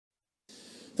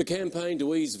The campaign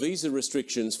to ease visa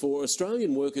restrictions for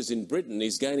Australian workers in Britain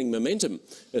is gaining momentum,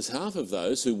 as half of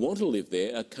those who want to live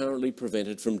there are currently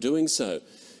prevented from doing so.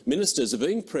 Ministers are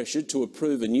being pressured to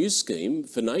approve a new scheme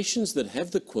for nations that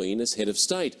have the Queen as head of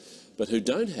state, but who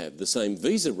don't have the same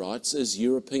visa rights as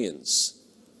Europeans.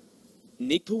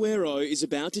 Nick Puero is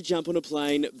about to jump on a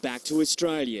plane back to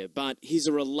Australia, but he's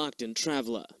a reluctant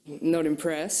traveller. Not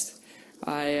impressed.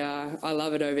 I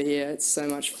love it over here. It's so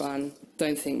much fun.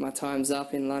 Don't think my time's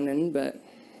up in London, but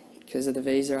because of the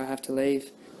visa I have to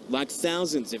leave. Like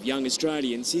thousands of young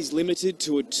Australians, he's limited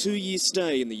to a 2-year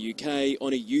stay in the UK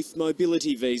on a youth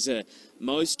mobility visa.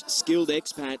 Most skilled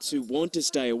expats who want to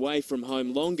stay away from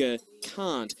home longer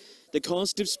can't. The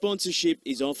cost of sponsorship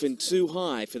is often too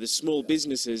high for the small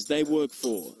businesses they work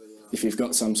for. If you've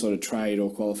got some sort of trade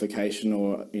or qualification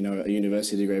or, a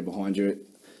university degree behind you,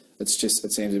 it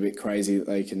seems a bit crazy that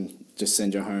they can just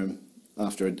send you home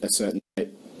after a certain date.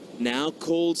 Now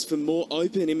calls for more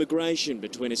open immigration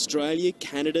between Australia,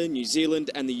 Canada, New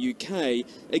Zealand and the UK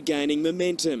are gaining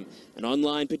momentum. An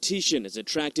online petition has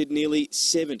attracted nearly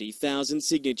 70,000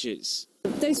 signatures.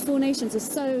 Those four nations are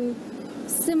so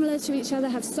similar to each other,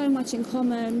 have so much in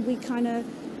common.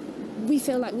 We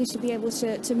feel like we should be able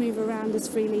to move around as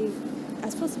freely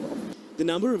as possible. The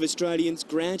number of Australians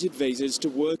granted visas to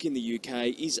work in the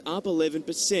UK is up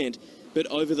 11%, but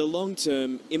over the long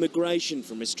term, immigration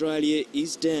from Australia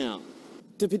is down.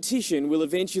 The petition will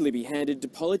eventually be handed to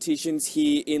politicians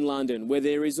here in London, where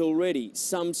there is already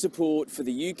some support for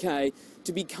the UK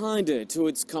to be kinder to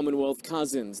its Commonwealth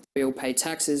cousins. We all pay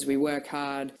taxes, we work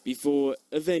hard. Before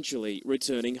eventually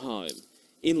returning home.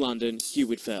 In London, Hugh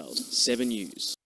Whitfeld, 7 News.